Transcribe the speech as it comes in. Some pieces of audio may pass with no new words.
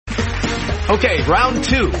Okay, round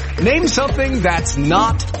two. Name something that's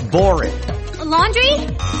not boring. A laundry?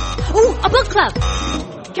 Ooh, a book club.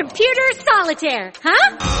 Computer solitaire,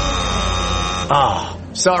 huh? Ah,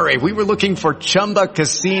 sorry, we were looking for Chumba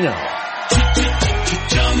Casino.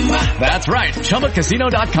 That's right,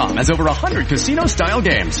 ChumbaCasino.com has over 100 casino-style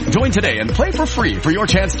games. Join today and play for free for your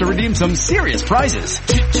chance to redeem some serious prizes.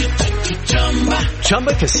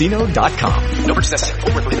 ChumbaCasino.com. No purchase necessary.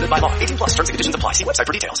 Void where prohibited by law. 18 plus terms and conditions apply. See website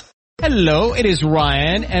for details. Hello, it is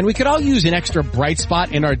Ryan, and we could all use an extra bright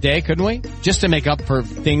spot in our day, couldn't we? Just to make up for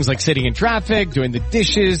things like sitting in traffic, doing the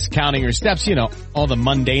dishes, counting your steps, you know, all the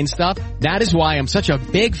mundane stuff. That is why I'm such a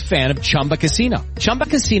big fan of Chumba Casino. Chumba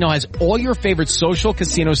Casino has all your favorite social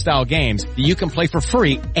casino-style games that you can play for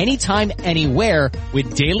free anytime, anywhere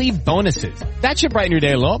with daily bonuses. That should brighten your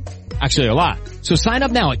day a little. Actually, a lot. So sign up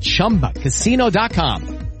now at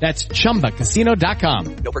ChumbaCasino.com. That's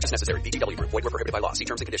ChumbaCasino.com. No purchase necessary. VGW Group. Void where prohibited by law. See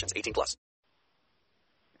terms and conditions. 18 plus.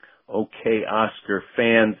 Okay, Oscar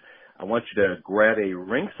fans, I want you to grab a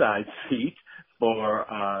ringside seat for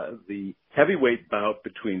the heavyweight bout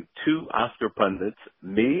between two Oscar pundits,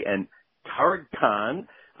 me and Tariq Khan,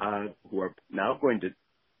 who are now going to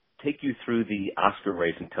take you through the Oscar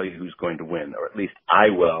race and tell you who's going to win, or at least I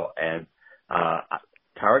will. And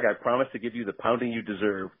Tariq, I promise to give you the pounding you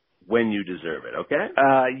deserve when you deserve it, okay?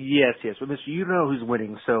 Yes. Well, Mr. You know who's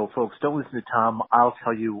winning, so folks, don't listen to Tom. I'll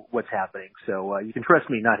tell you what's happening. So you can trust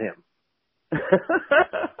me, not him.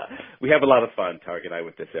 We have a lot of fun, Tariq and I,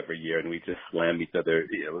 with this every year, and we just slam each other,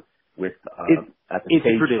 you know, with at the it's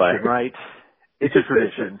cage a tradition, fight. Right? It's a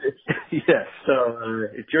tradition. Yes. So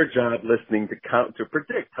it's your job listening to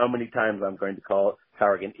predict how many times I'm going to call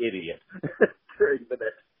Tariq an idiot during the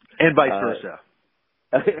next. And vice versa.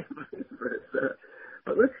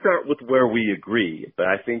 But let's start with where we agree. But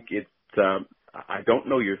I think it's, I don't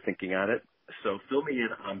know your thinking on it. So fill me in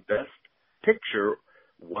on Best Picture.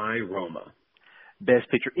 Why Roma? Best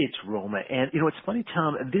Picture, it's Roma. And, you know, it's funny,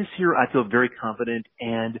 Tom, this year I feel very confident.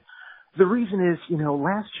 And the reason is, you know,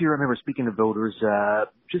 last year I remember speaking to voters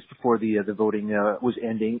just before the voting was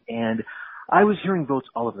ending. And I was hearing votes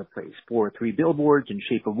all over the place for Three Billboards and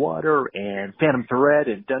Shape of Water and Phantom Thread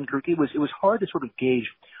and Dunkirk. It was hard to sort of gauge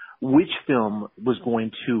which film was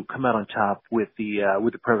going to come out on top with the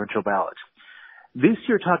presidential ballot. This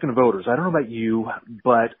year, talking to voters, I don't know about you,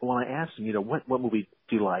 but when I asked them, you know, what movie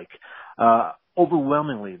do you like?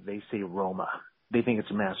 Overwhelmingly, they say Roma. They think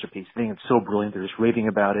it's a masterpiece. They think it's so brilliant. They're just raving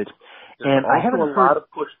about it. There's I haven't heard a lot of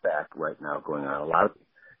pushback right now going on. A lot of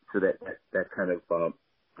so that kind of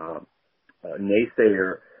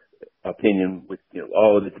naysayer opinion with, you know,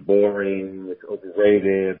 oh, it's boring, it's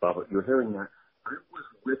overrated, blah blah. You're hearing that. I was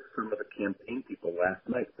with some of the campaign people last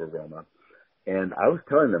night for Roma, and I was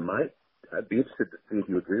telling them I'd be interested to see if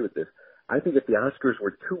you agree with this. I think if the Oscars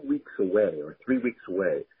were 2 weeks away or 3 weeks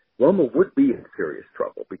away, Roma would be in serious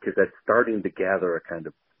trouble because that's starting to gather a kind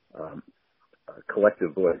of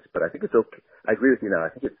collective voice. But I think it's okay. I agree with you now. I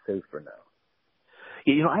think it's safe for now.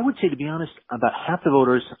 Yeah, you know, I would say, to be honest, about half the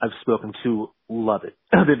voters I've spoken to love it.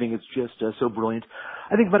 They think it's just so brilliant.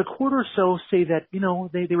 I think about a quarter or so say that, you know,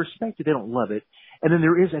 they respect it, they don't love it. And then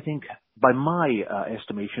there is, I think, by my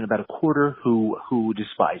estimation, about a quarter who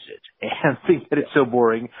despise it and think that it's so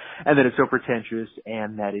boring and that it's so pretentious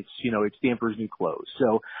and that it's, you know, it's the emperor's new clothes.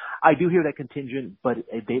 So I do hear that contingent, but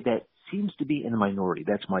that seems to be in the minority.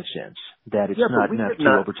 That's my sense, that it's not enough to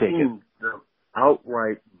overtake it. The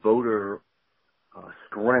outright voter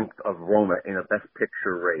strength of Roma in a Best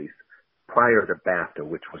Picture race prior to BAFTA,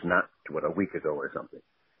 which was not, a week ago or something.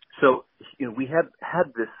 So, you know, we had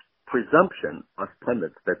this presumption, us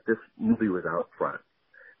pundits, that this movie was out front.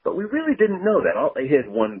 But we really didn't know that. It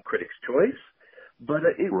had won Critics' Choice, but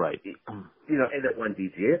you know, and it won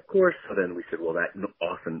DGA, of course. So then we said, well, that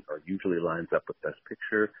often or usually lines up with Best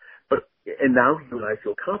Picture. And now you and I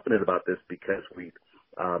feel confident about this because we,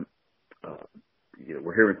 you know,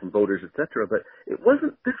 we're hearing from voters, et cetera. But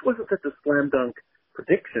this wasn't such a slam dunk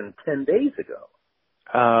prediction 10 days ago.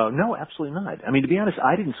 No, absolutely not. I mean, to be honest,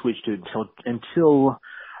 I didn't switch to it until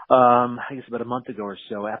I guess about a month ago or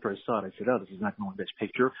so. After I saw it, I said, oh, this is not going to win Best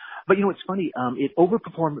Picture. But, you know, it's funny. It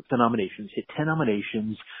overperformed the nominations, hit 10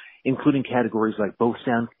 nominations, including categories like both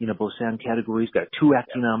sound categories, got 2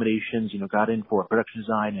 acting nominations, you know, got in for production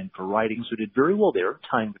design and for writing, so did very well there,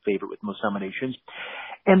 tying the favorite with most nominations.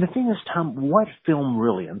 And the thing is, Tom, what film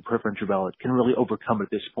really on the preferential ballot can really overcome at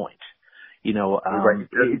this point? You know,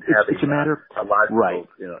 it's a matter of right.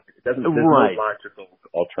 You know, it doesn't. There's no logical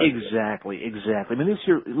alternative. Exactly. I mean, this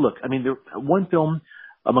year, look. I mean, one film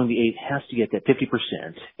among the 8 has to get that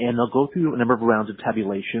 50%, and they'll go through a number of rounds of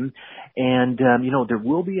tabulation. And, there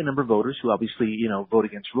will be a number of voters who obviously, vote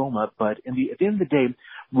against Roma, but at the end of the day,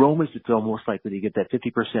 Roma is the film most likely to get that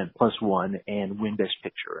 50% plus one and win Best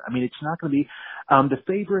Picture. I mean, it's not going to be the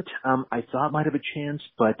favorite. I thought might have a chance,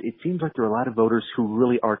 but it seems like there are a lot of voters who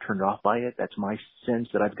really are turned off by it. That's my sense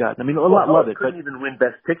that I've gotten. I mean, a lot love it, couldn't even win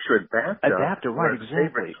Best Picture at BAFTA. At BAFTA, right?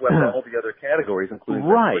 Exactly. Swept all the other categories, including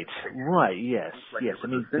right. Yes, yes. I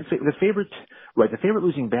mean, the favorite, right? The favorite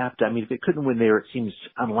losing BAFTA. I mean, if it couldn't win there, it seems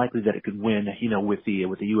unlikely that it could win. With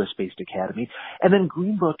the U.S.-based Academy, and then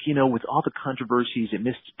Green Book. With all the controversies, it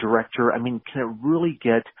missed director. I mean, can it really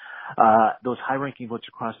get those high-ranking votes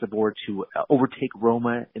across the board to overtake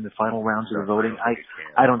Roma in the final rounds of the voting?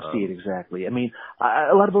 I don't see it exactly. I mean,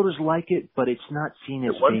 a lot of voters like it, but it's not seen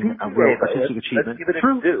as being a real artistic achievement. Let's give it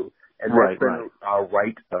its due. And that's been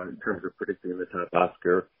right in terms of predicting the top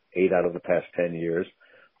Oscar 8 out of the past 10 years.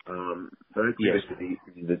 But I agree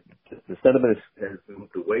with the sentiment has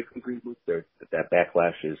moved away from Green Book. That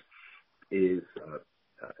backlash is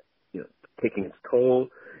taking its toll,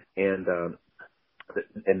 and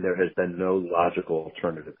there has been no logical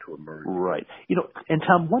alternative to emerge. Right. And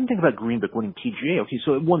Tom, one thing about Green Book winning PGA, okay,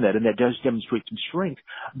 so it won that, and that does demonstrate some strength.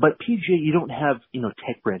 But PGA, you don't have,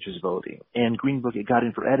 tech branches voting. And Green Book, it got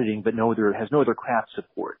in for editing, but has no other craft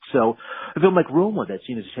support. So a film like Roma, that's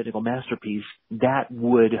seen as a technical masterpiece, that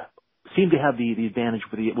would seem to have the advantage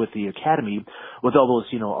with the Academy, with all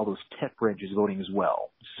those tech branches voting as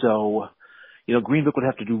well. So, Green Book would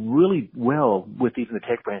have to do really well with even the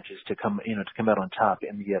tech branches to come out on top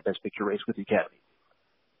in the Best Picture race with the Academy.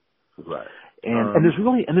 Right. And there's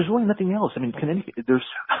really nothing else. I mean,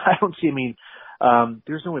 I don't see. I mean,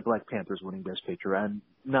 there's no way Black Panther's winning Best Picture, and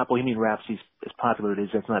not Bohemian Rhapsody, as popular as it is.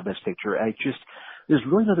 That's not Best Picture. There's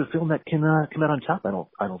really another film that can come out on top.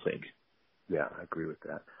 I don't think. Yeah, I agree with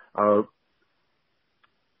that.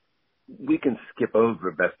 We can skip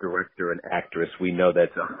over Best Director and Actress. We know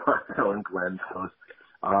that's Helen Glenn's host.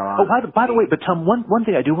 By the way, but Tom, one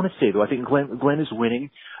thing I do want to say though, I think Glenn is winning,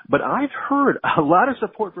 but I've heard a lot of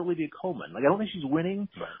support for Olivia Colman. Like, I don't think she's winning,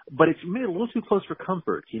 but it's made it a little too close for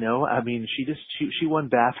comfort. I mean, she won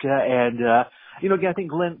BAFTA, and again, I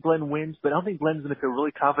think Glenn wins, but I don't think Glenn's going to feel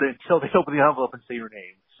really confident until they open the envelope and say her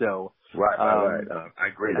name. So right. I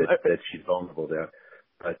agree that she's vulnerable there.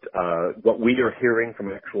 But what we are hearing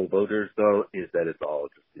from actual voters, though, is that it's all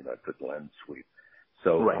just it's a Glenn sweep.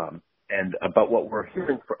 So and about what we're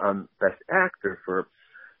hearing on Best Actor for,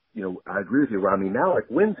 I agree with you, Rami Malek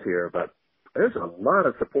wins here, but there's a lot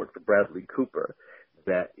of support for Bradley Cooper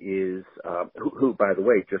that is, who, by the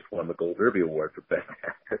way, just won the Gold Derby Award for Best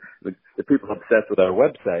Actor. The people obsessed with our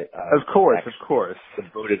website, of course,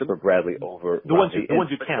 voted for Bradley over the ones who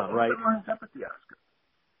count, right? Up at the Oscar.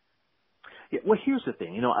 Yeah, well, here's the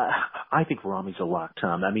thing. I think Rami's a lock,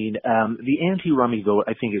 Tom. I mean, the anti-Rami vote,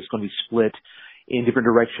 I think, is going to be split in different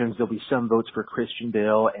directions. There'll be some votes for Christian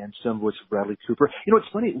Bale and some votes for Bradley Cooper. It's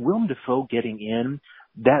funny, Willem Dafoe getting in,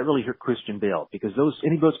 that really hurt Christian Bale, because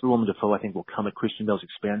any votes for Willem Dafoe, I think, will come at Christian Bale's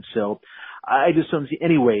expense. So I just don't see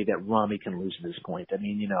any way that Rami can lose at this point. I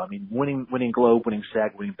mean, winning Globe, winning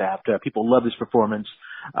SAG, winning BAFTA, people love his performance.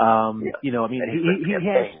 He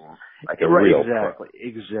has. Like a real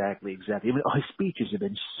exactly. I mean, his speeches have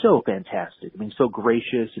been so fantastic. I mean, so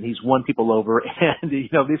gracious, and he's won people over. And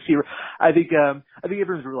this year, I think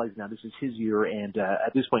everyone's realized now this is his year, and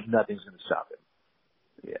at this point, nothing's going to stop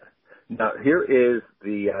him. Yeah. Now here is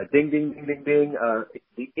the ding, ding, ding, ding, ding.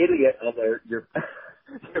 The idiot of your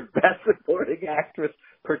Best Supporting Actress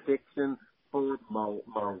prediction for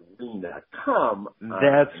Marina. Come on.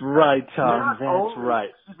 That's right, Tom. That's right.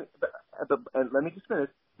 And let me just finish.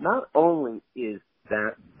 Not only is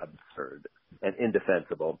that absurd and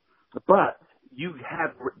indefensible, but you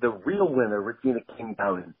have the real winner, Regina King,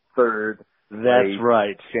 down in third. That's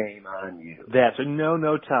right. Shame on you.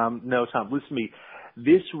 No, Tom. Listen to me.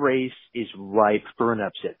 This race is ripe for an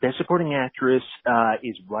upset. Best Supporting Actress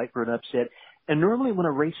is ripe for an upset. And normally when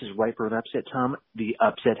a race is ripe for an upset, Tom, the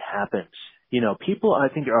upset happens. People,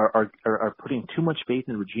 I think, are putting too much faith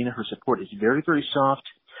in Regina. Her support is very, very soft.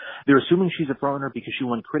 They're assuming she's a frontrunner because she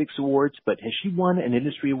won Critics Awards, but has she won an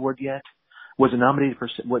industry award yet? Was it nominated for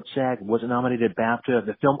SAG? Was it nominated at BAFTA?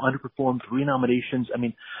 The film underperformed 3 nominations. I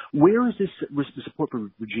mean, where is the support for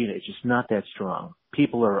Regina? It's just not that strong.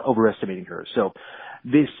 People are overestimating her. So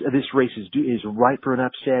this race is ripe for an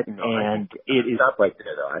upset, and it is not right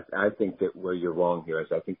there though. I think that where you're wrong here is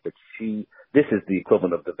I think that this is the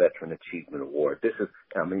equivalent of the Veteran Achievement Award. This is,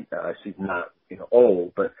 she's not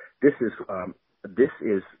old, but this is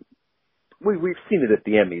we've seen it at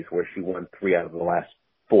the Emmys where she won 3 out of the last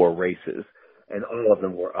 4 races. and all of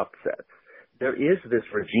them were upsets. There is this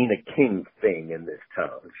Regina King thing in this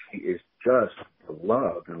town. She is just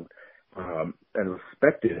beloved and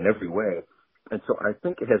respected in every way. And so I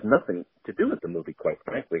think it has nothing to do with the movie, quite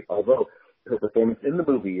frankly, although her performance in the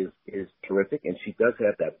movie is terrific, and she does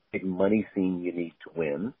have that big money scene you need to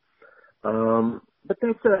win. But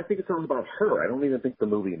that's it. I think it's all about her. I don't even think the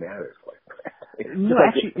movie matters. No,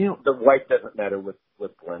 actually, the white doesn't matter with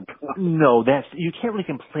Glenn Close. No, you can't really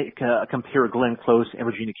compare Glenn Close and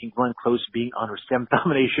Regina King. Glenn Close being on her 7th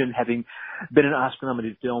nomination, having been an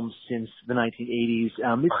Oscar-nominated film since the 1980s.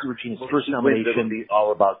 This is Regina's first nomination. It'll be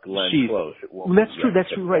all about Glenn Close. That's true. That's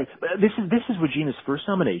true. Right. But this is Regina's first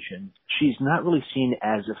nomination. She's not really seen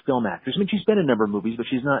as a film actress. I mean, she's been in a number of movies, but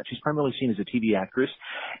she's not. She's primarily seen as a TV actress.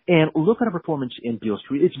 And look at her performance in Beale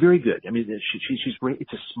Street. It's very good. I mean, she's great.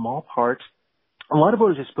 It's a small part. A lot of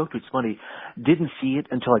voters I spoke to, it's funny, didn't see it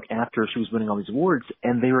until like after she was winning all these awards,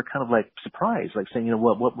 and they were kind of like surprised, like saying,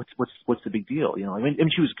 what's the big deal? I mean,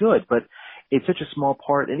 she was good, but it's such a small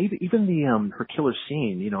part, and even the her killer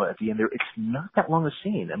scene, at the end there, it's not that long a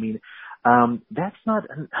scene. I mean, that's not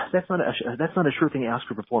a sure thing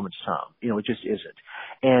Oscar performance, Tom. It just isn't.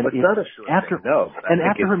 And it's not a sure thing. No. And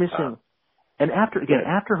after her missing. And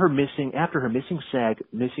after her missing SAG,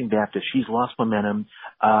 missing BAFTA, she's lost momentum.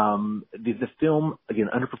 The film, again,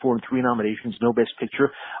 underperformed 3 nominations, no Best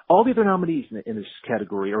Picture. All the other nominees in this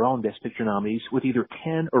category are all in Best Picture nominees with either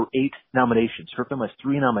 10 or 8 nominations. Her film has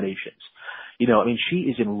 3 nominations. I mean, she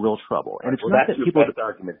is in real trouble. And it's not that's that your best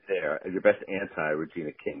argument there. Your best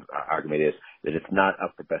anti-Regina King argument is that it's not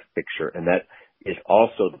up for Best Picture, and that is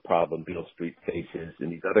also the problem Beale Street faces in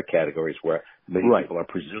these other categories where many people are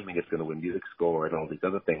presuming it's going to win music score and all these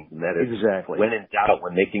other things. And that is, when in doubt,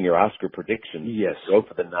 when making your Oscar predictions, go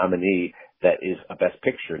for the nominee that is a Best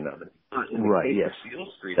Picture nominee. In the case of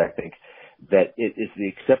Beale Street, I think that it is the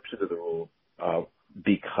exception to the rule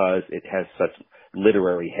because it has such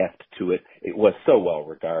literary heft to it. It was so well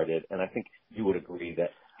regarded, and I think you would agree that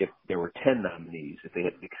if there were 10 nominees, if they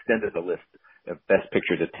had extended the list of Best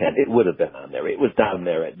Picture to 10, it would have been on there. It was down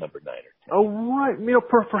there at number 9 or 10. Oh, right.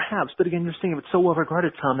 Perhaps. But again, you're saying it's so well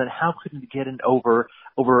regarded, Tom, that how couldn't it get in over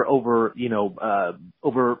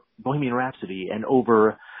Bohemian Rhapsody and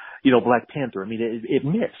over, Black Panther? I mean, it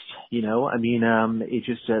missed, I mean, it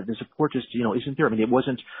just, the support just, isn't there. I mean, it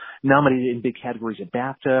wasn't nominated in big categories at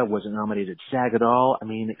BAFTA, wasn't nominated at SAG at all. I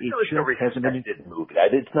mean, it just hasn't been.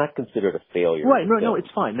 It's not considered a failure. Right. No, it's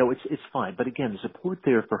fine. No, it's fine. But again, the support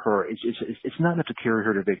there for her, it's not enough to carry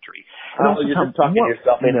her to victory. You're just talking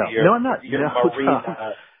yourself into No, I'm not.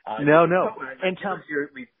 No. And Tom, your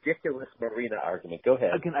ridiculous Marina argument. Go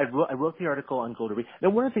ahead. Again, I wrote the article on Golden Reed.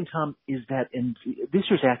 Now, one of the things, Tom, is that in this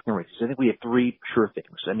year's acting races, I think we have 3 sure things.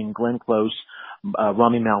 I mean, Glenn Close,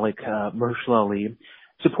 Rami Malek, Mahershala Ali.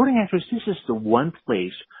 Supporting actress, this is the one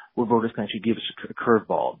place where voters can actually give us a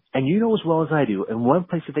curveball. And you know as well as I do, in one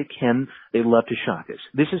place that they love to shock us.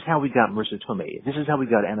 This is how we got Marissa Tomei. This is how we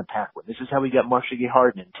got Anna Paquin. This is how we got Marcia Gay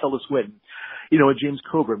Harden and Tilda Swinton, and James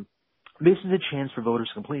Coburn. This is a chance for voters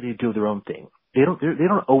to completely do their own thing. They don't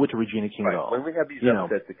owe it to Regina King at all. When we have these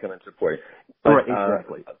upsets that come in support. Right,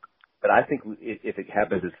 exactly. But I think if it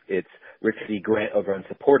happens, it's Richard E. Grant over on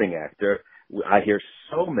supporting actor. I hear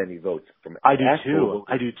so many votes from I do too.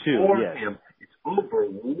 Yes. Him. It's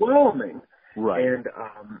overwhelming. Right. And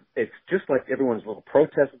it's just like everyone's little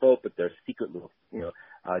protest vote, but their secret little,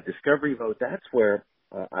 discovery vote. That's where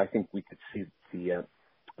I think we could see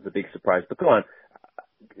the big surprise. But go on.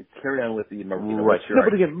 Carry on with the Marina. Right. No,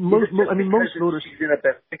 but again, most voters. She's in a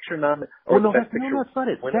Best Picture nomination. That's not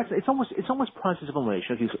it. It's almost process of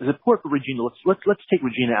elimination. Okay, so support for Regina. Let's take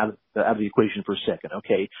Regina out of the equation for a second.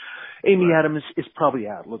 Okay, Amy Adams is probably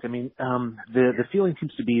out. Look, I mean, the feeling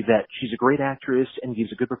seems to be that she's a great actress and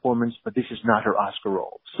gives a good performance, but this is not her Oscar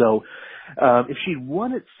role. So, if she'd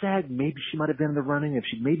won at SAG, maybe she might have been in the running. If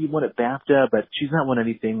she maybe won at BAFTA, but she's not won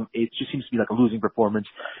anything. It just seems to be like a losing performance.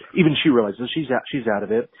 Even she realizes she's out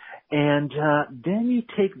of it. And then you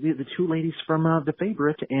take the 2 ladies from The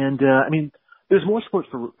Favorite, and I mean, there's more support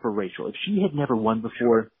for Rachel. If she had never won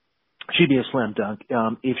before, she'd be a slam dunk.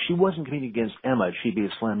 If she wasn't competing against Emma, she'd be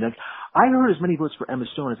a slam dunk. I heard as many votes for Emma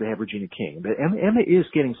Stone as they have Regina King, but Emma is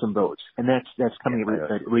getting some votes, and that's coming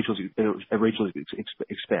at Rachel's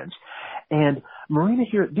expense. And Marina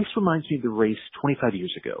here, this reminds me of the race 25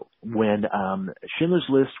 years ago when Schindler's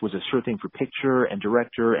List was a sure thing for picture and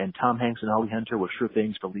director, and Tom Hanks and Holly Hunter were sure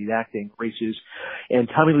things for lead acting races, and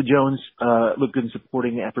Tommy Lee Jones looked good in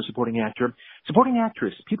supporting actor. Supporting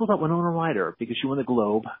actress, people thought Winona Ryder, because she won the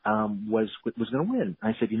Globe, was going to win.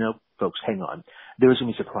 I said, folks, hang on. There's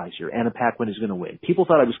going to be a surprise here. Anna Paquin is going to win. People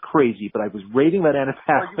thought I was crazy, but I was raving about Anna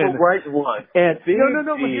Paquin. You were right one. And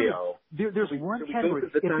no. There's one category.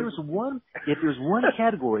 If there's one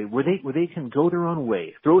category where they can go their own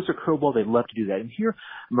way, throw us a curveball, they love to do that. And here,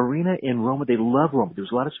 Marina and Roma, they love Roma.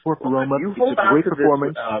 There's a lot of support for Roma. You it's hold a great on to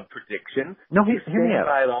performance. This, prediction. No, hear me out.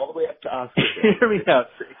 By it all the way up to Oscar. Hear me out.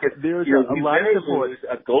 There's a lot of support.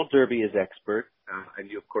 A Gold Derby is expert,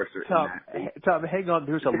 and you of course are. Tom, hang on.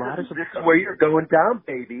 There's a lot of support. This is where you're going down,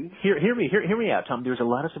 baby. Hear me out, Tom. There's a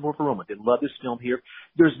lot of support for Roma. They love this film here.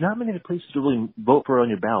 There's not many places to really vote for it on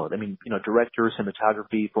your ballot. I mean, director,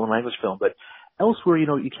 cinematography, foreign language film, but elsewhere, you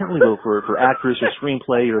can't really vote for actress or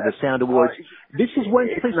screenplay or the sound awards. This is one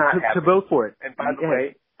place to vote for it. And by the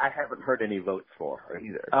way, I haven't heard any votes for her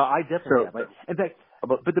either. I definitely have. In fact,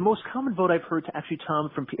 but the most common vote I've heard, actually, Tom,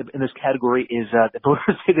 from in this category is the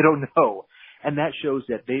voters say they don't know, and that shows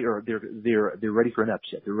that they're ready for an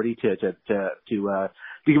upset. They're ready to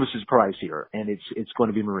give us a surprise here, and it's going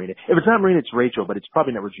to be Marina. If it's not Marina, it's Rachel, but it's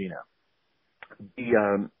probably not Regina.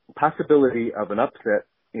 The possibility of an upset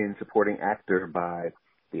in supporting actor by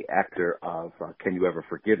the actor of Can You Ever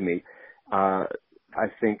Forgive Me, I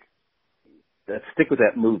think let's stick with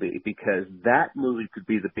that movie, because that movie could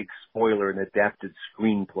be the big spoiler in adapted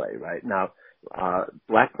screenplay right now.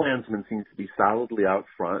 Black Klansman seems to be solidly out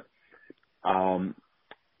front.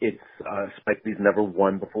 It's Spike Lee's never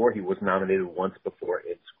won before. He was nominated once before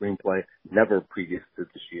in screenplay, never previous to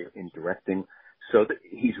this year in directing. So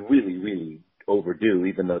he's really, really overdue,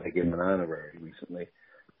 even though they gave him an honorary recently.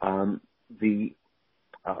 The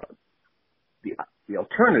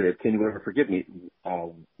alternative, Can You Ever Forgive Me,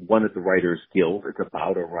 won at the Writers Guild. It's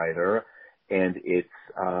about a writer, and it's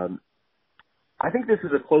I think this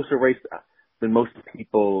is a closer race than most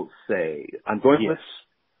people say. I'm going with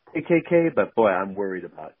AKK, but boy, I'm worried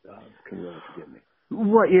about Can You Ever Forgive Me.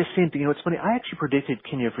 Right, yeah, same thing. It's funny. I actually predicted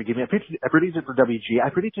Can You Forgive Me? I predicted for WG. I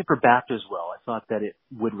predicted for BAFTA as well. I thought that it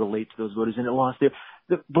would relate to those voters, and it lost there.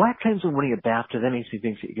 The Black Klansman winning at BAFTA, that makes me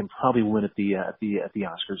think that you can probably win at the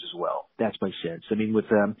Oscars as well. That's my sense. I mean, with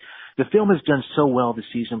the film has done so well this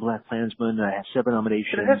season. Black Klansman has 7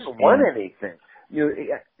 nominations. But it hasn't won anything.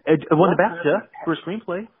 It won the BAFTA for a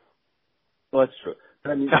screenplay. Well, that's true.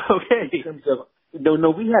 I mean, okay. In terms of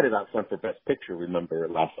No, we had it out front for Best Picture, remember,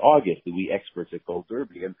 last August, the We Experts at Gold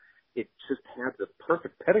Derby, and it just had the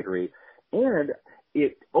perfect pedigree, and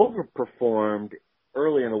it overperformed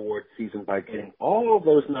early in award season by getting all of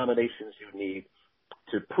those nominations you need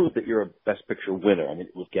to prove that you're a Best Picture winner. I mean,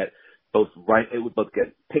 it would both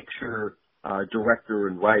get picture, director,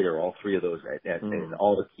 and writer, all 3 of those at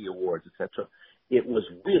all the key awards, etc. It was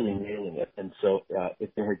really nailing it, and so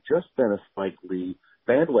if there had just been a Spike Lee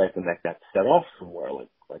bandwagon that got set off somewhere,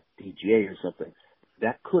 like DGA or something,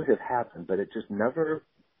 that could have happened, but it just never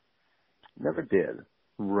did.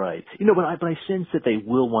 Right. But I sense that they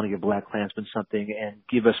will want to give Black Klansman something and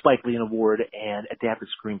give a Spike Lee an award, and adapted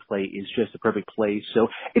screenplay is just the perfect place. So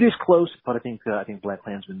it is close, but I think Black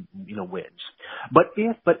Klansman, wins. But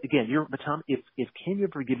Tom, if Can You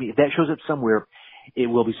Forgive Me, if that shows up somewhere, it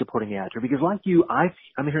will be supporting actor, because like you,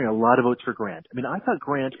 I'm hearing a lot of votes for Grant. I mean, I thought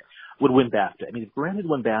Grant would win BAFTA. I mean, if Grant had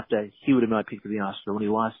won BAFTA, he would have not picked for the Oscar. When he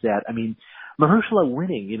lost that, I mean, Mahershala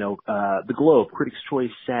winning, the Globe, Critics'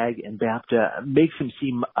 Choice, SAG, and BAFTA makes him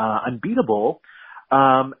seem unbeatable.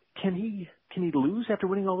 Can he lose after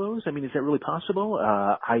winning all those? I mean, is that really possible?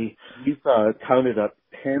 We've counted up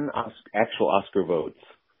 10 actual Oscar votes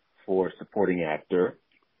for supporting actor,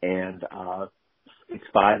 and it's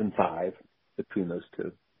 5 and 5 between those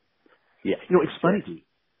two. Yeah, it's funny.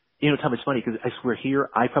 Tom, it's funny because I swear here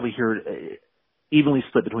I probably hear evenly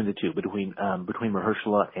split between the two, between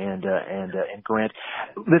Mahershala and Grant.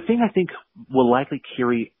 The thing I think will likely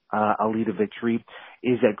carry a lead of victory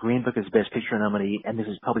is that Green Book is Best Picture nominee, and this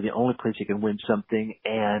is probably the only place he can win something.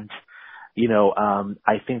 And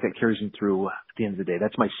I think that carries him through at the end of the day.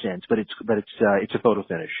 That's my sense, but it's a photo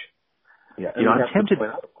finish. Yeah, I'm tempted. To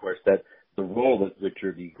point out, of course, that the role that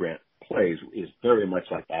Richard E. Grant plays is very much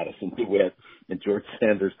like Addison DeWitt, and George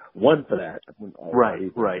Sanders won for that. Right.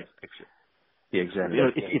 Yeah, exactly.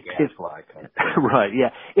 It's right. Yeah.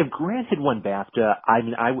 If Grant had won BAFTA, I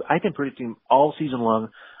mean, I've been predicting him all season long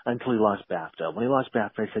until he lost BAFTA. When he lost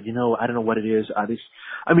BAFTA, I said, I don't know what it is. I feel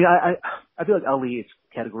like Ali, it's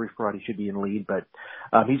category fraud. He should be in lead, but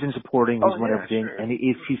he's in supporting. He's won everything, sure. And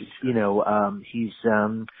if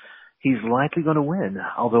he's likely going to win.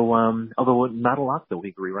 Although not a lot, though. We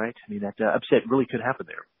agree, right? I mean, that upset really could happen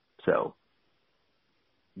there. So.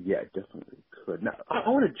 Yeah, it definitely could. Now, I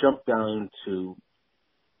want to jump down to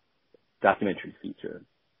documentary feature.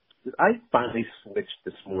 I finally switched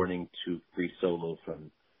this morning to Free Solo from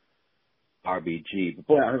RBG. But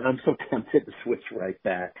boy, I'm so tempted to switch right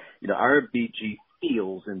back. RBG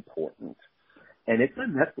feels important, and it's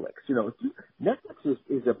on Netflix. Netflix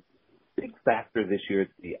is a big factor this year at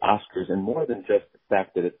the Oscars, and more than just the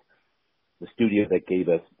fact that it's the studio that gave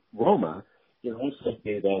us Roma, it also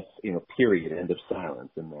gave us, Period, End of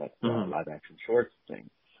Silence, and that live action shorts thing.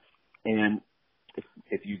 And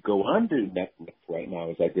if you go on to Netflix right now,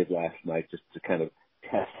 as I did last night, just to kind of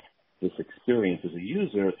test this experience as a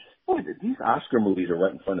user, boy, these Oscar movies are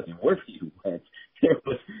right in front of you wherever you went. There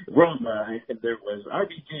was Roma, and there was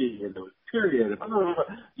RBG, and there was Period, and blah, blah,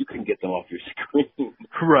 blah. You couldn't get them off your screen.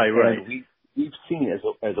 Right. And we've seen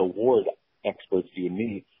as award experts, you and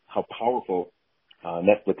me, how powerful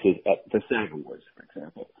Netflix is at the SAG Awards, for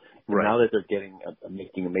example. Right. Now that they're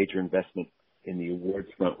making a major investment in the awards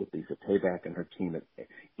front with Lisa Payback and her team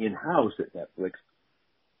in-house at Netflix,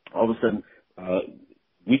 all of a sudden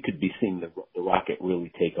we could be seeing the rocket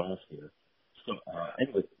really take off here. So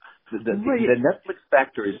anyway, the Netflix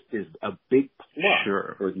factor is a big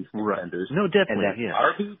plus for these contenders. No, definitely. And that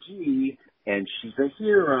RBG, and she's a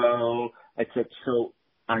hero. Except, so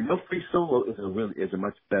I know Free Solo is a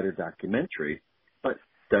much better documentary, but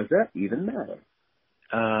does that even matter?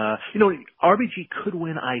 RBG could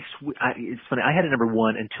win. It's funny. I had it number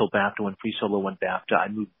one until BAFTA. When Free Solo won BAFTA, I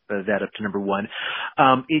moved that up to number one.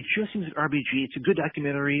 It just seems like RBG. It's a good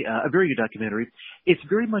documentary, a very good documentary. It's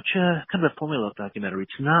very much kind of a formula documentary.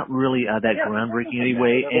 It's not really that groundbreaking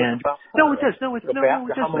anyway. And no, it does. No, it does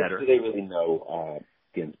how much matter. Do they really know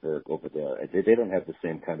Ginsburg over there? They don't have the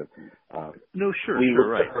same kind of. No, sure,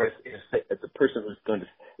 right. As a person has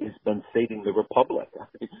been saving the republic.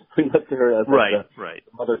 We look to her as the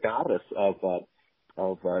mother goddess of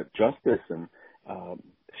justice, and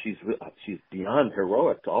she's beyond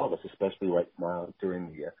heroic to all of us, especially right now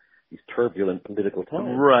during these turbulent political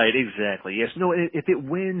times. Right, exactly. Yes, no. If it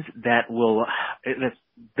wins,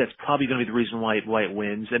 that's probably going to be the reason why it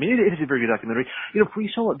wins. I mean, it is a very good documentary. Free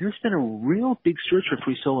Solo. There's been a real big search for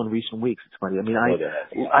Free Solo in recent weeks. It's funny. I mean,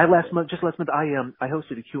 last month, I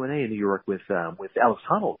hosted a Q&A in New York with Alex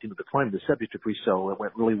Honnold, the client, the subject of Free Solo. It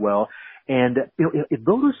went really well, and if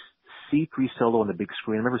voters see Free Solo on the big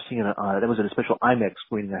screen, I remember seeing that was at a special IMAX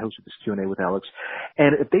screening. I hosted this Q&A with Alex,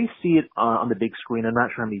 and if they see it on the big screen, I'm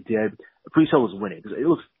not sure how many did. Free Solo is winning because it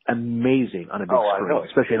looks amazing on a big screen,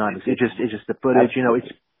 especially in IMAX. It's just the footage,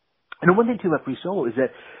 And one thing too about Free Solo is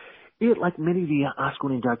that it, like many of the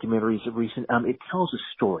Oscar-winning documentaries of recent, it tells a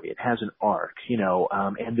story. It has an arc,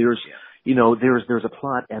 and there's a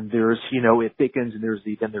plot, and there's it thickens, and there's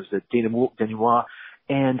the denouement.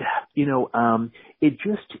 And, it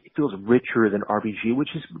just feels richer than RBG, which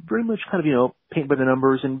is very much kind of, paint by the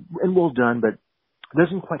numbers and well done, but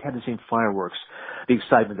doesn't quite have the same fireworks, the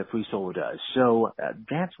excitement that Free Solo does. So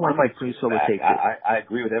that's why Free Solo takes it. I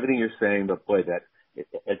agree with everything you're saying, but boy, that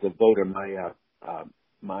as a voter,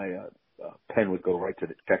 my pen would go right to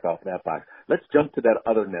check off that box. Let's jump to that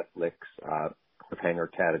other Netflix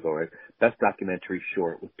cliffhanger category, best documentary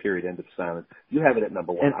short with Period, End of Silence. You have it at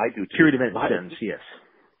number one. And I do too. Period, End of Sentence, yes.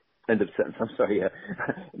 End of sentence. I'm sorry. Yeah.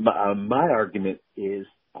 My argument is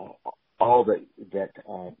all that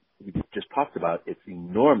we just talked about. Its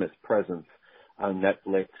enormous presence on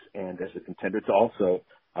Netflix and as a contender. It's also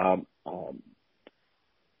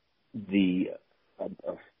the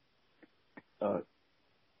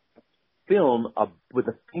film with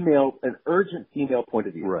an urgent female point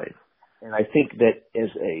of view. Right. And I think that as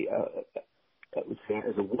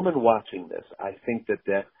a woman watching this, I think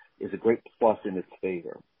that is a great plus in its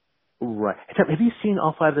favor. Right. Have you seen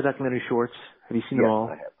all 5 of the documentary shorts? Have you seen them all?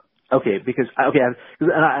 Yes, I have. Okay, because I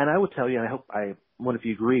will tell you, and I hope I wonder if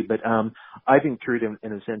you agree, but I think Period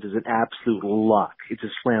in a sense is an absolute lock. It's a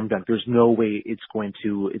slam dunk. There's no way it's going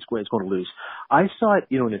to lose. I saw it,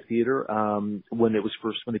 in the theater when they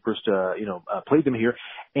first played them here,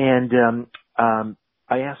 and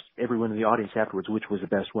I asked everyone in the audience afterwards which was the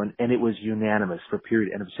best one, and it was unanimous for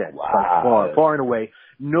Period, End of Sentence. Wow. Far and away.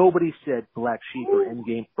 Nobody said Black Sheep or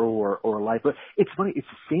Endgame or Life. But it's funny. It's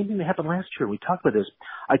the same thing that happened last year. We talked about this.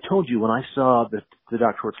 I told you when I saw the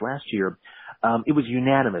Doc Shorts last year, it was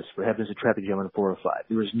unanimous for Heaven is a Traffic Jam on 405.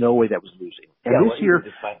 There was no way that was losing. And this year,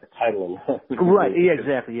 just find the title alone. Right? Yeah,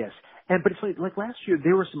 exactly. Yes. But it's like last year,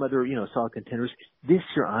 there were some other, solid contenders. This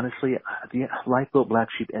year, honestly, the Lifeboat, Black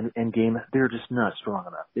Sheep, and Endgame, they're just not strong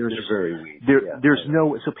enough. They're very weak. There's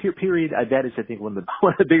no, so Period, that is, I think, one of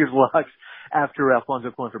the biggest locks after Alfonso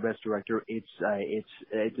Cuarón for Best Director. It's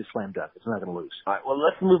a slam dunk. It's not going to lose. All right, well,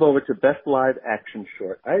 let's move over to Best Live Action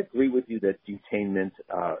Short. I agree with you that Detainment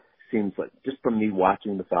seems like, just from me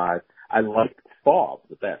watching the 5, I liked Fall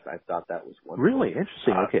the best. I thought that was wonderful. Really?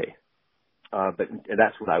 Interesting. Okay. but and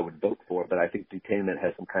that's what I would vote for. But I think detainment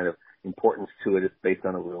has some kind of importance to it. It's based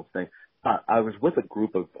on a real thing. I was with a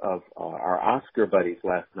group of our Oscar buddies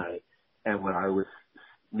last night, and when I was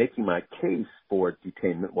making my case for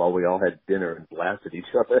detainment while we all had dinner and blasted each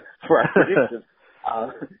other for our predictions,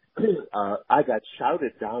 I got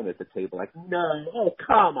shouted down at the table like, no, oh,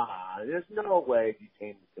 come on, there's no way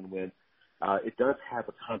detainment can win. It does have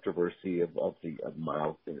a controversy of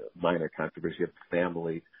mild, minor controversy of the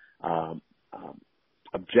family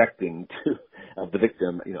objecting to the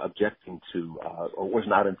victim, objecting to or was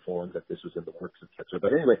not informed that this was in the works, etc.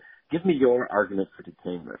 But anyway, give me your argument for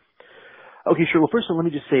detainment. Okay, sure. Well, first of all, let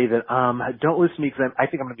me just say that don't listen to me because I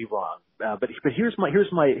think I'm going to be wrong. But here's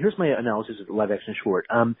my analysis of the live action short.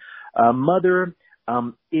 Mother,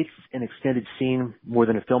 it's an extended scene more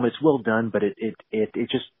than a film. It's well done, but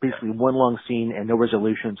it's just basically one long scene and no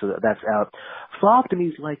resolution, so that's out. Fob to me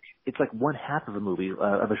is it's like one half of a movie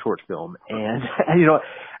of a short film, and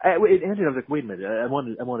it ended. I was like, wait a minute, I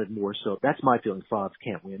wanted more. So that's my feeling. Fob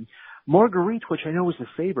can't win. Marguerite, which I know was the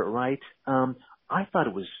favorite, right? I thought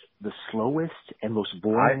it was the slowest and most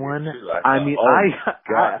boring one. I mean,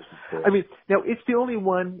 now it's the only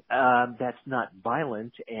one that's not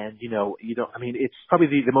violent, and it's probably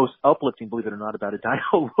the most uplifting, believe it or not, about a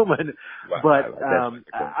dino woman. But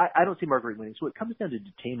I don't see Marguerite winning. So it comes down to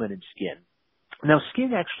detainment and Skin. Now,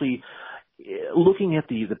 Skin actually, looking at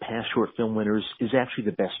the past short film winners, is actually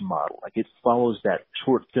the best model. Like, it follows that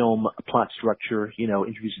short film plot structure,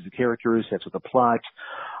 introduces the characters, that's what the plot.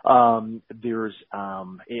 There's,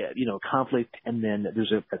 conflict, and then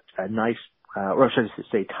there's a nice, or should I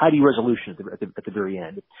say, tidy resolution at the very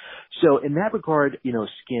end. So in that regard,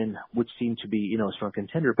 Skin would seem to be, a strong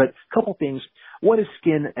contender. But a couple things. One is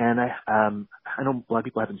Skin, and I know a lot of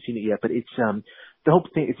people haven't seen it yet, but it's, the whole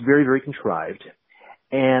thing, it's very, very contrived.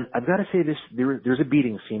 And I've got to say this, there's a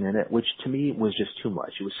beating scene in it, which to me was just too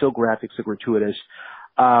much. It was so graphic, so gratuitous.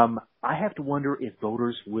 I have to wonder if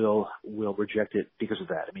voters will reject it because of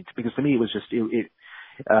that. I mean, because to me it was just,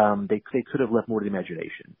 they could have left more to the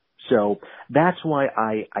imagination. So that's why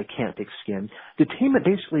I can't pick Skin. Detainment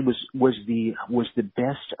basically was the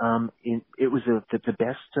best, it was the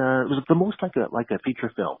best, it was the most like a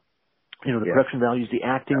feature film. The production values, the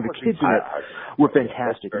acting, the kids in it were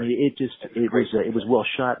fantastic. I mean, it was well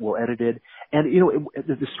shot, well edited, and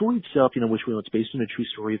the story itself, which we know it's based on a true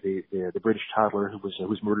story. The British toddler who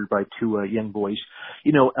was murdered by two young boys.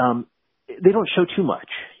 They don't show too much.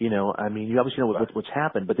 I mean, you obviously know what's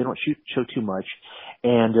happened, but they don't show too much.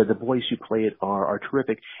 And the boys who play it are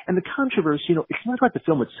terrific. And the controversy, it's not about the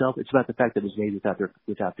film itself. It's about the fact that it was made without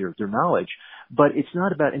their knowledge. But it's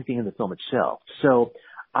not about anything in the film itself. So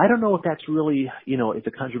I don't know if that's really, if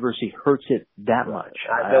the controversy hurts it that much.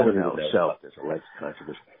 I don't know. So there's a less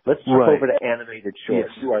controversy. Let's jump over to animated shorts.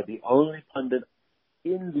 Yes. You are the only pundit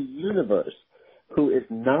in the universe who is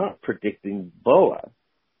not predicting Boa,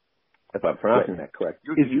 if I'm pronouncing that correct.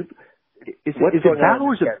 Is it Bao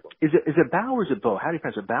or is it Bao or is it Bo? How do you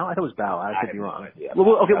pronounce it? Bao? I thought it was Bao. I could be wrong.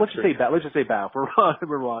 Well, okay, let's just say Bao. Let's just say Bao. If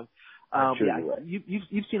we're wrong.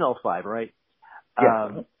 You've seen all five, right?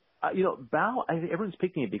 Yeah. Bao, everyone's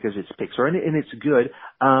picking it because it's Pixar and it's good.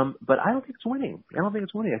 But I don't think it's winning. I don't think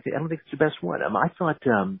it's the best one. I thought,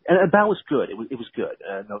 and Bao was good. It was good.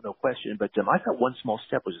 No question. But I thought One Small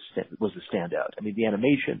Step was the standout. I mean, the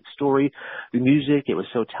animation, the story, the music, it was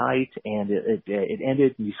so tight and it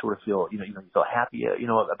ended and you sort of feel, you felt happy,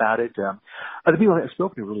 about it. The people I've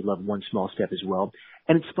spoken to really love One Small Step as well.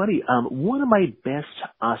 And it's funny, one of my best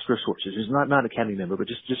Oscar sources is not an Academy member, but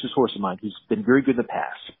just a source of mine who's been very good in the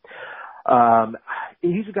past.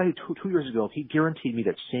 He's a guy who 2 years ago, he guaranteed me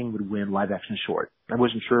that Sing would win live action short. I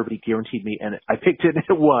wasn't sure, but he guaranteed me, and I picked it and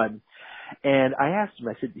it won. And I asked him,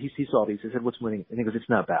 I said, he saw these. I said, what's winning? And he goes, it's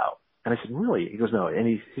not Bao. And I said, really? He goes, no. And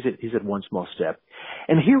he said One Small Step.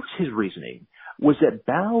 And here's his reasoning, was that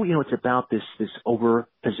Bao, it's about this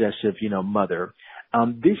over-possessive, mother.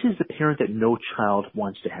 This is the parent that no child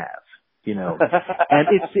wants to have, and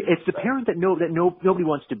it's the parent that nobody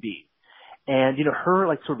wants to be. And,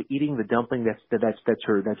 her sort of eating the dumpling, that's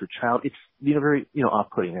her child. It's, very,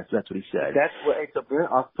 off-putting. That's what he said. It's a very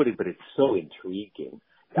off-putting, but it's so intriguing.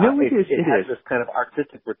 No, it is. It has this kind of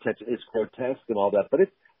artistic pretension. It's grotesque and all that, but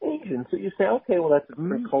it's Asian. So you say, okay, well, that's a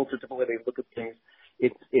different culture, different way they look at things.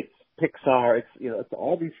 It's Pixar. It's, it's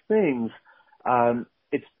all these things.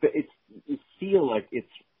 You feel like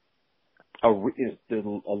there's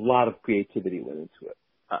a lot of creativity went into it.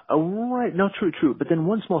 Right. No, true. But then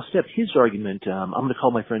One Small Step, his argument, I'm going to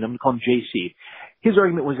call him JC. his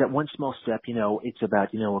argument was that One Small Step, it's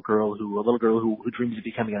about, a little girl who dreams of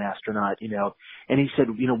becoming an astronaut, and he said,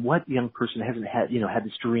 what young person hasn't had, had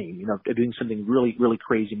this dream, of doing something really, really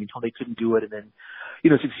crazy, told they couldn't do it and then,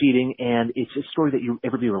 succeeding, and it's a story that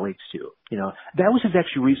everybody relates to, That was his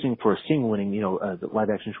actual reasoning for winning, the live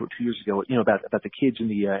action short 2 years ago, about the kids in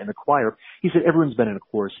the choir. He said everyone's been in a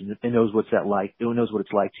chorus and knows what's that like, knows what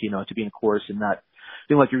it's like to, to be in a chorus and not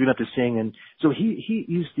feeling like you're going to have to sing. And so he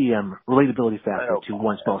used the relatability factor to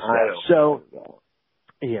One Small Step. So,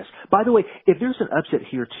 yes. By the way, if there's an upset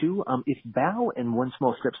here too, if Bow and One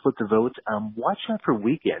Small Step split the vote, watch out for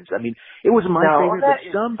Weekends. It wasn't my favorite,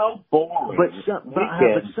 but some, so boring.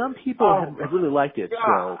 but some people have really liked it.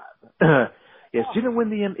 God. So, yes, didn't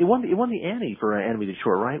win it won the Annie for animated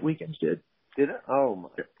short, right? Weekends did. Did it? Oh my.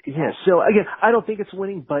 Yes. So again, I don't think it's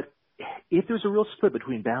winning, but if there's a real split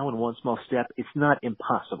between Bow and One Small Step, it's not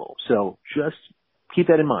impossible. So just keep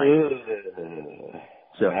that in mind.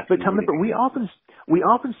 So, but Tom, remember, we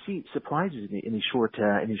often see surprises in these short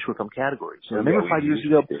film categories. Remember 5 years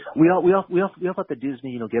ago, we all thought that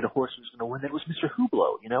Disney, get a horse who's going to win. That was Mr.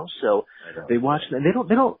 Hublot, So they watch and they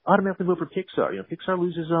don't automatically vote for Pixar. Pixar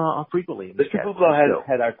loses frequently. Mr. Hublot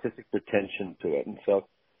had artistic pretension to it, and so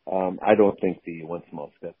I don't think the One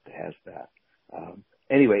Small Step has that.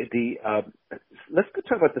 Anyway, let's go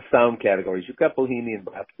talk about the sound categories. You've got Bohemian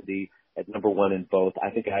Rhapsody at number one in both. I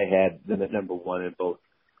think I had them at number one in both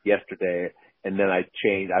yesterday, and then I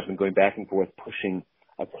changed. I've been going back and forth, pushing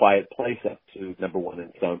A Quiet Place up to number one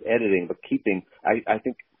in sound editing, but keeping. I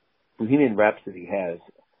think Bohemian Rhapsody has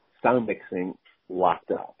sound mixing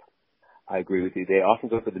locked up. I agree with you. They often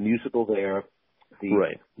go for the musical there,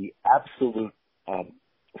 the absolute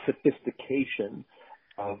sophistication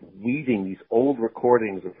of weaving these old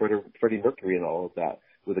recordings of Freddie Mercury and all of that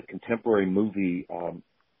with a contemporary movie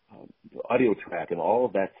audio track and all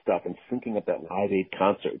of that stuff and syncing up that Live Aid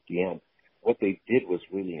concert at the end. What they did was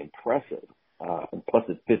really impressive. And plus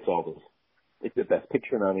it fits all those, it's the Best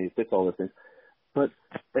Picture nominee, it fits all those things.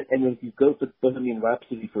 And if you go to Bohemian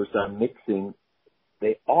Rhapsody for sound mixing,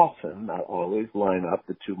 they often, not always, line up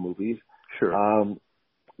the two movies. Sure.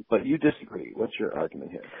 But you disagree. What's your argument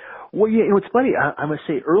here? Well, yeah, it's funny. I must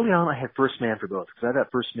say, early on, I had First Man for both because I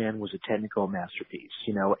thought First Man was a technical masterpiece,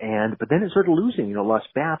 but then it started losing. Lost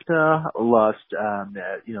BAFTA, lost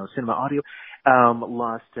Cinema Audio,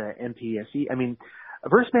 lost MPSE.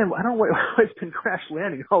 First Man, I don't know why it's been crash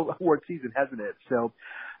landing all award season, hasn't it? So,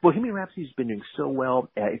 Bohemian Rhapsody's been doing so well.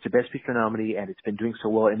 It's a Best Picture nominee, and it's been doing so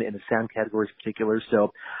well in the sound categories in particular.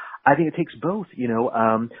 So, I think it takes both,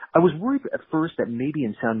 I was worried at first that maybe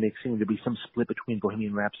in sound mixing there'd be some split between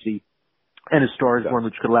Bohemian Rhapsody and A Star is Born,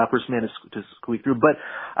 which could allow First Man to squeak through. But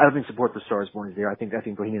I don't think support for Star is Born is there. I think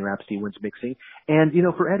Bohemian Rhapsody wins mixing. And,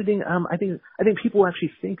 for editing, I think people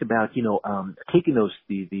actually think about, taking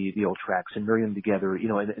the old tracks and marrying them together,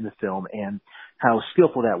 in the film and how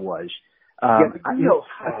skillful that was. But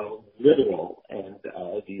how literal and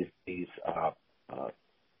these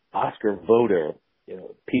Oscar voter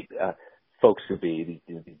folks could be,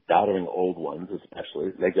 these doddering old ones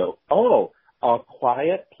especially. They go, oh, A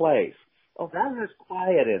Quiet Place. Oh, that has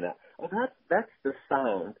quiet in it. Oh, that's the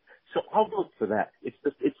sound. So I'll vote for that. It's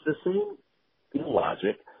the same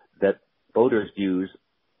logic that voters use,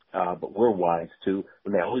 but we're wise to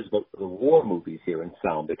when they always vote for the war movies here in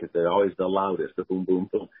sound because they're always the loudest, the boom, boom,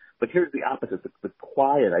 boom. But here's the opposite, the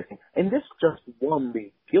quiet, I think. And this just won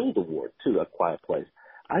the Guild Award, too, A Quiet Place.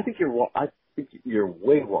 I think you're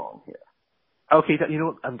way wrong here. Okay,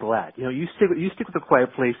 I'm glad. You stick with A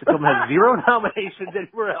Quiet Place. The film has 0 nominations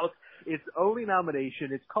anywhere else. Its only nomination.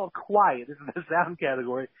 It's called Quiet. This is the sound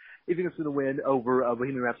category. If you think it's going to win over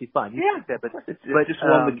Bohemian Rhapsody, fine. But just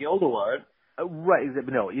won the Guild Award. Right,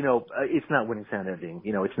 but no, it's not winning sound editing.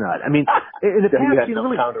 It's not. In the past,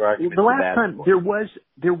 really, the last time there was,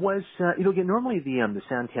 again, normally the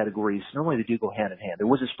sound categories, normally they do go hand in hand. There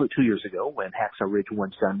was a split 2 years ago when Hacksaw Ridge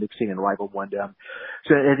won sound mixing and Rival won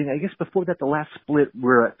so editing. I guess before that, the last split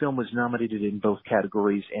where a film was nominated in both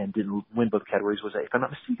categories and didn't win both categories was, if I'm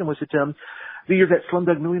not mistaken, was it the year that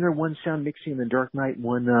Slumdog Millionaire won sound mixing and then Dark Knight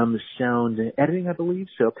won sound editing, I believe.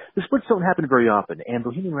 So the splits don't happen very often, and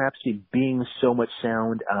Bohemian Rhapsody being so much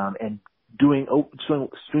sound and doing so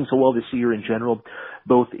well this year in general,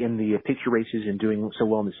 both in the picture races and doing so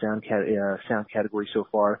well in the sound category so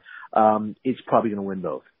far, it's probably going to win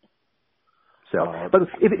both. So, but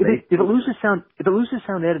if it loses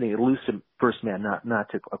sound editing, it'll lose to First Man, not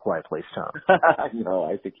to A Quiet Place, Tom. No,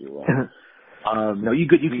 I think you're right. No, you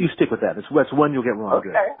stick with that. That's one you'll get wrong. Okay.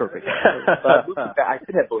 Good. Perfect. I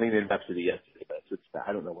did have Bohemian Rhapsody yesterday, but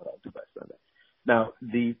I don't know what I'll do by Sunday. Now,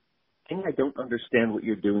 the thing I don't understand what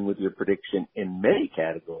you're doing with your prediction in many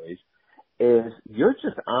categories is you're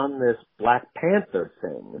just on this Black Panther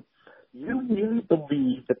thing. You really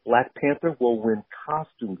believe that Black Panther will win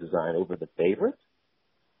costume design over the favorite?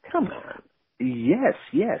 Come on. Yes.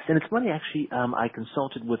 And it's funny, actually, I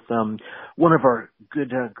consulted with one of our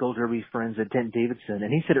good Gold Derby friends, Dent Davidson,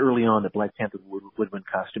 and he said early on that Black Panther would win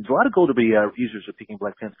costumes. A lot of Gold Derby users are picking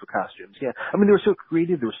Black Panther for costumes. Yeah, I mean, they were so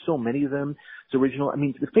creative. There were so many of them. It's original. I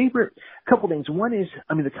mean, the favorite, a couple things. One is,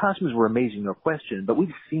 I mean, the costumes were amazing, no question, but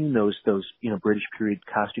we've seen those British period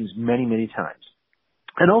costumes many, many times.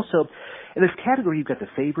 And also, in this category, you've got the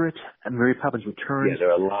favorite, Mary Poppins Returns,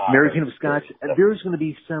 Mary Queen of Scots. There's going to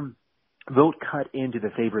be some vote cut into the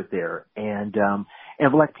favorite there. And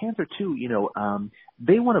Black Panther too,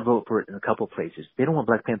 they want to vote for it in a couple of places. They don't want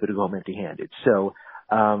Black Panther to go home empty-handed. So,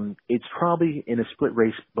 it's probably in a split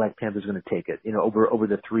race, Black Panther's going to take it, over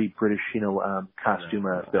the three British, costume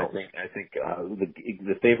films. I think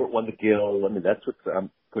the favorite won the Guild. I mean, that's what, of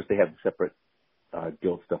course they have separate,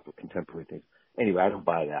 Guild stuff for contemporary things. Anyway, I don't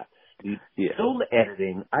buy that. The film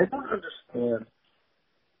editing, I don't understand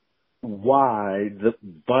why the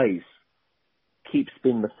Vice keeps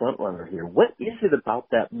being the front runner here. What is it about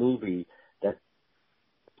that movie that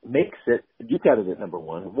makes it? You got it at number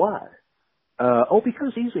one. Why?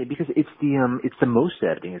 Because it's the most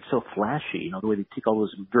editing. It's so flashy. The way they take all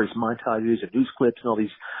those various montages and news clips and all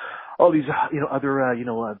these other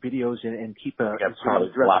videos and keep throughout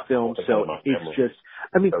the film. So it's just,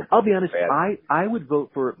 I mean, I'll be honest, I would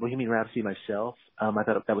vote for Bohemian Rhapsody myself. I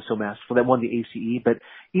thought that was so masterful. That won the ACE, but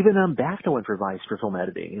even BAFTA went for Vice for film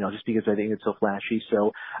editing, just because I think it's so flashy.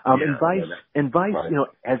 So and Vice, right.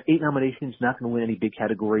 Has 8 nominations, not going to win any big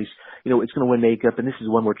categories. It's going to win makeup, and this is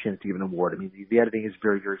one more chance to give an award. I mean, the editing is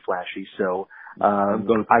very, very flashy. So I'm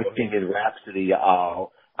going to put Bohemian Rhapsody.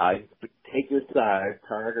 I take your side,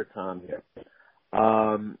 Tariq or Tom here.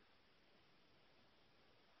 I'm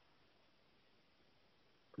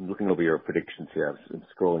looking over your predictions here. I'm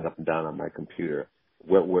scrolling up and down on my computer.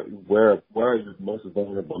 Where are you most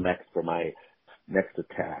vulnerable next for my next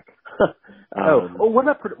attack?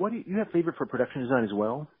 What do you have favorite for production design as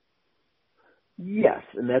well? Yes,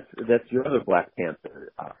 and that's your other Black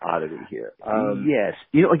Panther oddity here. Yes,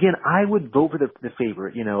 again, I would vote for the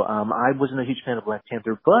favorite. I wasn't a huge fan of Black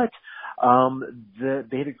Panther, but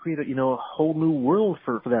they had created a whole new world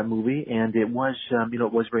for that movie, and it was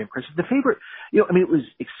it was very impressive. The favorite, it was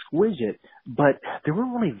exquisite, but there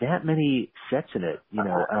weren't really that many sets in it.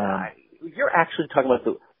 You're actually talking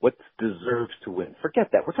about what deserves to win.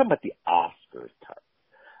 Forget that. We're talking about the Oscars.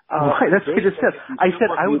 Right, that's what I just said. I said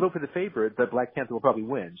I would vote for the favorite, but Black Panther will probably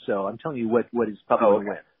win. So I'm telling you what is probably going to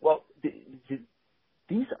win. Well,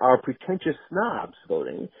 these are pretentious snobs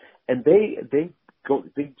voting, and they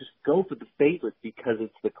just go for the favorite because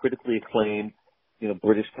it's the critically acclaimed,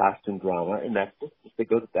 British costume drama, and that's just, they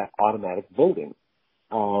go to that automatic voting.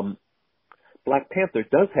 Black Panther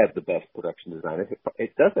does have the best production design.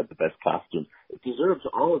 It does have the best costumes. It deserves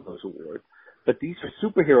all of those awards. But these are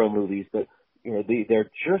superhero movies that,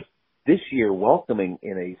 they're just this year welcoming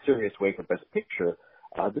in a serious way for Best Picture.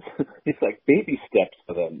 It's like baby steps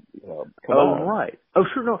for them. Come on. Right. Oh,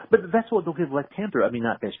 sure, no. But that's what they'll give Black Panther. I mean,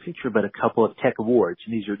 not Best Picture, but a couple of tech awards.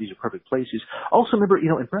 And these are perfect places. Also, remember,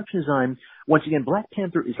 in production design, once again, Black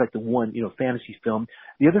Panther is like the one, fantasy film.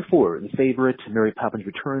 The other 4, The Favorite, Mary Poppins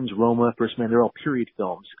Returns, Roma, First Man, they're all period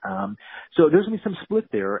films. So there's going to be some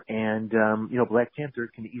split there. And, Black Panther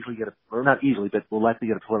can easily get or not easily, but will likely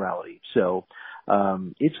get a plurality. So,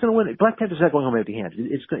 it's going to win. Black Panther's not going home empty-handed.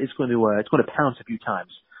 It's going to pounce a few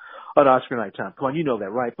times on Oscar night, Tom. Come on, you know that,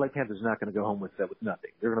 right? Black Panther's not going to go home with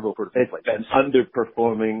nothing. They're going to vote for the fifth place. It's been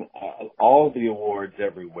underperforming all the awards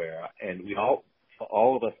everywhere, and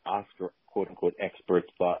all of us Oscar quote-unquote experts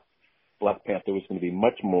thought Black Panther was going to be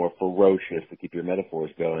much more ferocious, to keep your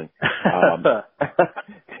metaphors going, than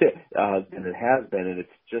it has been, and it's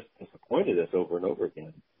just disappointed us over and over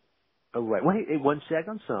again. Oh, right. Well, it won SAG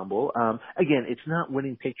Ensemble. Again, it's not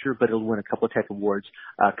winning picture, but it'll win a couple of tech awards.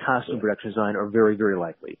 Costume production design are very, very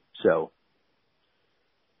likely. So,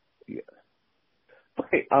 yeah.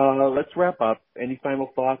 Okay, let's wrap up. Any final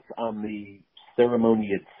thoughts on the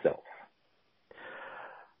ceremony itself?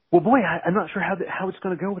 Well, boy, I'm not sure how it's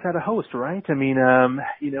going to go without a host, right? I mean,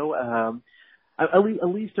 at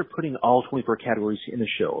least they're putting all 24 categories in the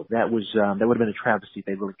show. That would have been a travesty if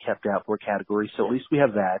they really kept out 4 categories. So at least we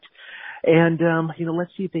have that. And,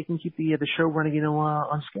 let's see if they can keep the show running,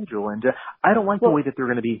 on schedule. And, I don't like the way that they're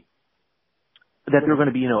going to be, they're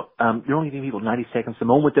only giving people 90 seconds. The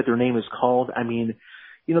moment that their name is called, I mean,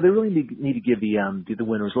 they really need to give the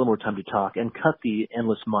winners a little more time to talk and cut the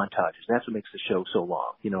endless montages. That's what makes the show so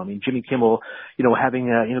long. Jimmy Kimmel, having,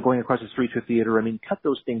 going across the street to a theater. Cut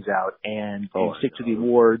those things out and stick to the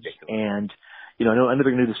awards. And, I know they're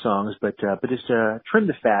going to do the songs, but just, trim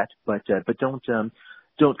the fat, but don't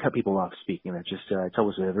cut people off speaking. That just, it's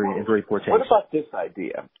always a very poor taste. What about this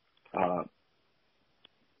idea?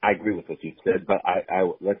 I agree with what you said, but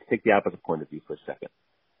let's take the opposite point of view for a second,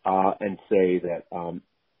 and say that,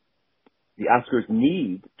 the Oscars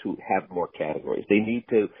need to have more categories. They need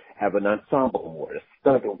to have an ensemble award, a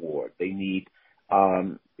stunt award. They need,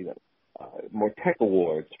 more tech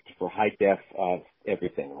awards for high def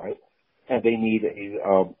everything, right? And they need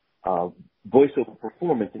a voiceover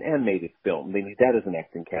performance in animated film. They need that as an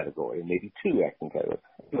acting category, and maybe 2 acting categories.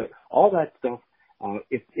 Anyway, all that stuff.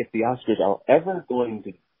 If the Oscars are ever going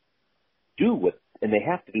to do it, and they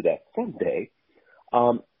have to do that someday,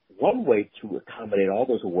 one way to accommodate all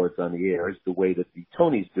those awards on the air is the way that the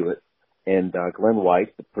Tonys do it. And Glenn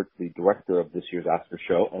White, the director of this year's Oscar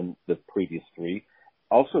show and the previous 3,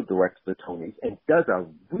 also directs the Tonys and does a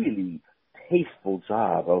really tasteful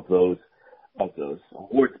job of those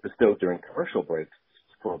awards bestowed during commercial breaks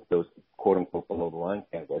for those quote-unquote below-the-line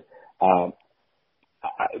categories. I'm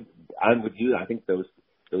with you. I think those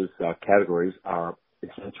categories are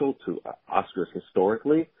essential to Oscars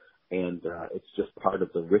historically. And it's just part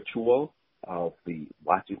of the ritual of the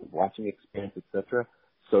watching experience, etc.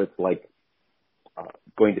 So it's like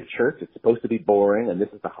going to church. It's supposed to be boring, and this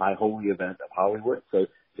is the high holy event of Hollywood. So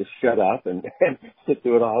just shut up and sit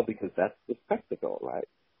through it all because that's the spectacle, right?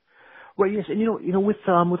 Right. Yes. And with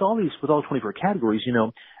all 24 categories,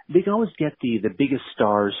 they can always get the biggest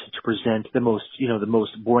stars to present the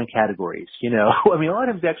most boring categories. A lot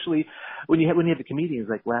of times actually when you have the comedians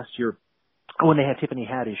like last year, when they had Tiffany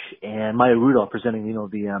Haddish and Maya Rudolph presenting,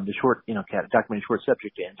 the short, documentary short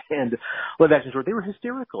subject and live action short, they were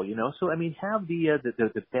hysterical, So, have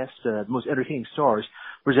the best, most entertaining stars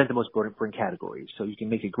present the most boring categories. So you can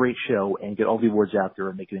make a great show and get all the awards out there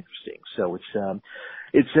and make it interesting. So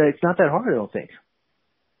it's not that hard, I don't think.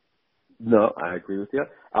 No, I agree with you.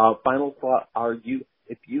 Final thought,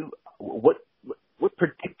 what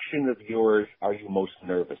prediction of yours are you most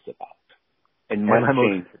nervous about? And might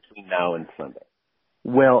change between now and Sunday.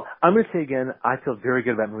 Well, I'm going to say again, I feel very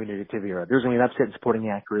good about Marina de Tavira. There's going to be an upset in supporting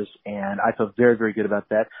actress, and I feel very, very good about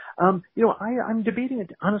that. I'm debating it.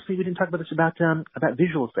 Honestly, we didn't talk about this about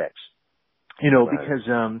visual effects. Right. Because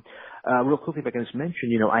real quickly, if I can just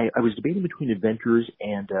mention, I was debating between Avengers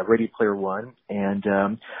and Ready Player One, and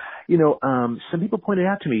some people pointed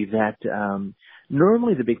out to me that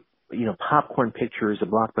normally the big popcorn pictures, the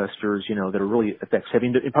blockbusters, that are really effects heavy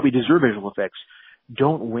and probably deserve visual effects,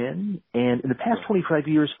 don't win. And in the past 25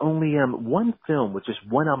 years, only one film with just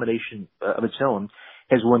one nomination of its own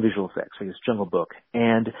has won visual effects, I guess Jungle Book.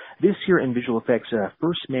 And this year in visual effects,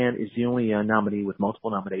 First Man is the only nominee with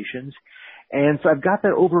multiple nominations. And so I've got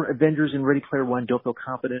that over Avengers and Ready Player One. Don't feel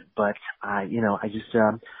confident, but I just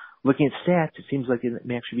looking at stats, it seems like it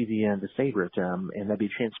may actually be the favorite, and that'd be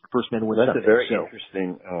a chance for First Man to win. That's a very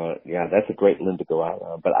interesting. That's a great limb to go out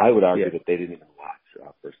on. But I would argue that they didn't even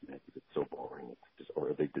watch First Man because it's so boring.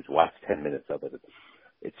 Or they just watched 10 minutes of it.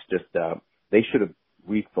 It's just they should have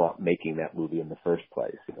rethought making that movie in the first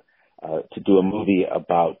place. To do a movie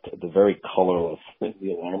about the very color of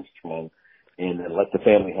Neil Armstrong and then let the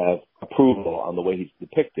family have approval on the way he's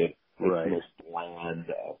depicted. Right. It's the most bland,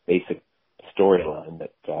 basic storyline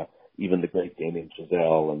that even the great Damien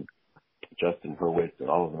Chazelle and Justin Hurwitz and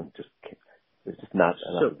all of them there's just not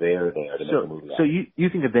enough there to make a movie. So you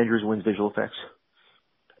think Avengers wins visual effects?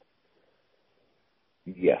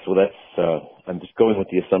 Yes. Well, that's I'm just going with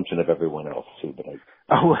the assumption of everyone else too. But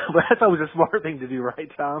I thought it was a smart thing to do, right,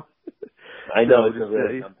 Tom? I know it's a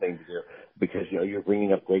really dumb thing to do because you're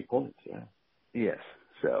bringing up great points. Yeah. Yes.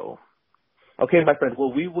 So. Okay, my friends.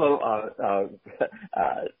 Well, we will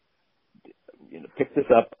pick this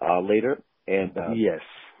up later. And yes.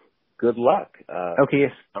 Good luck. Okay.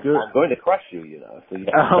 Yes. Good. I'm going to crush you. So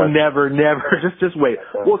never. Just wait.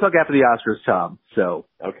 We'll talk after the Oscars, Tom. So.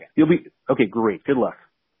 Okay. You'll be okay. Great. Good luck.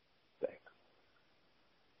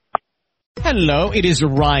 Hello, it is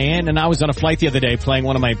Ryan, and I was on a flight the other day playing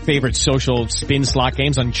one of my favorite social spin slot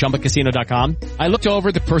games on ChumbaCasino.com. I looked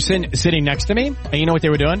over the person sitting next to me, and you know what they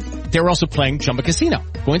were doing? They were also playing Chumba Casino.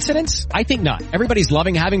 Coincidence? I think not. Everybody's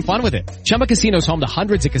loving having fun with it. Chumba Casino is home to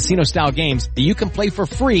hundreds of casino-style games that you can play for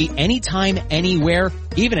free anytime, anywhere,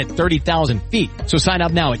 even at 30,000 feet. So sign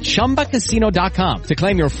up now at ChumbaCasino.com to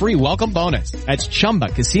claim your free welcome bonus. That's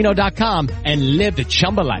ChumbaCasino.com and live the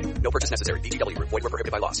Chumba life. No purchase necessary. VGW. Void where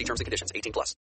prohibited by law. See terms and conditions. 18+.